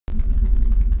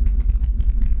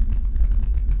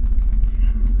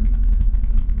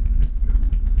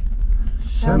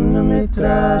Sham no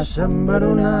Mitra, Sham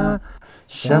Varuna,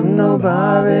 Sham no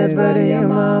Bhavet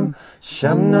Varyamam,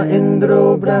 Sham no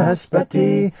Indro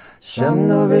Brahaspati, Sham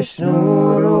no Vishnu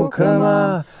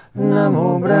Rukrama,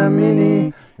 Namo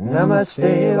Brahmini,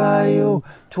 Namaste Vayu,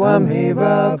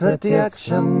 Tvameva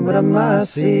Pratyaksham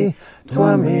Brahmasi,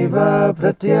 Tvameva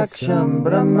Pratyaksham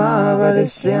Brahma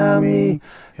Varisyami,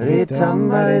 Ritam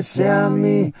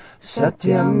Varisyami,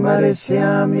 Satyam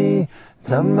Varisyami,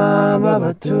 Tamam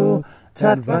Avatu,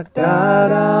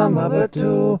 Tadvaktaram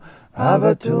Avatu,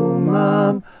 Avatu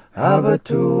Mam,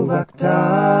 Avatu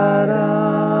Vaktaram.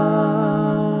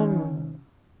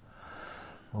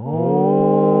 Om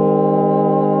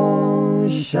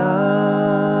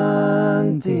Shanti,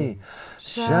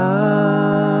 Shanti,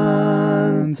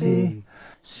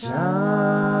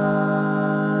 Shanti.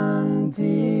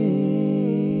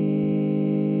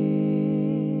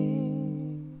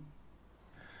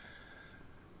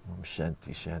 Om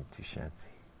Shanti, Shanti, Shanti.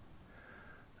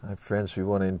 Hi friends, we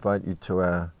want to invite you to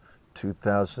our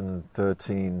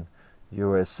 2013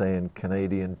 USA and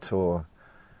Canadian tour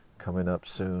coming up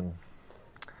soon.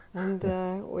 And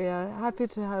we are happy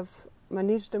to have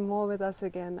Manish Damore with us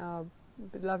again, our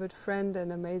beloved friend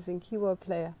and amazing keyboard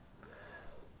player.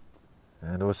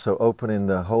 And also opening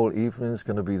the whole evening is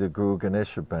going to be the Guru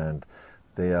Ganesha Band.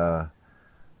 They are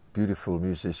beautiful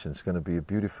musicians. It's going to be a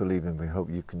beautiful evening. We hope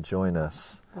you can join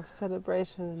us. Of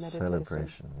celebration and meditation.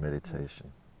 Celebration,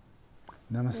 meditation.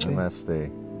 Namaste. Namaste.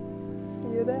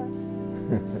 See you there.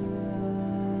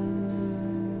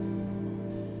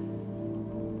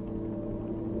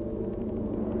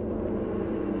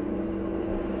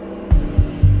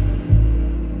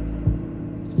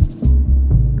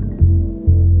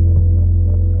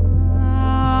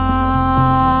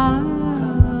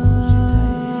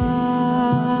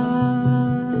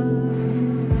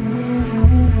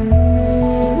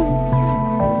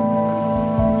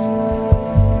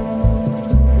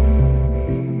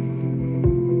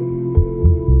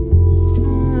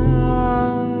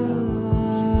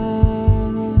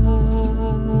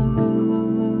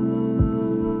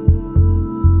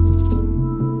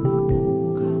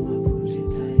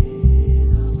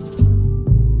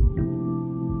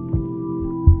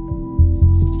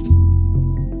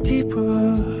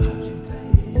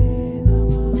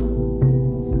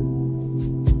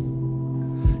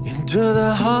 Into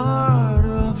the heart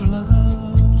of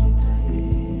love,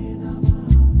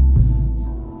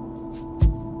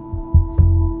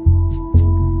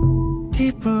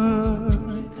 deeper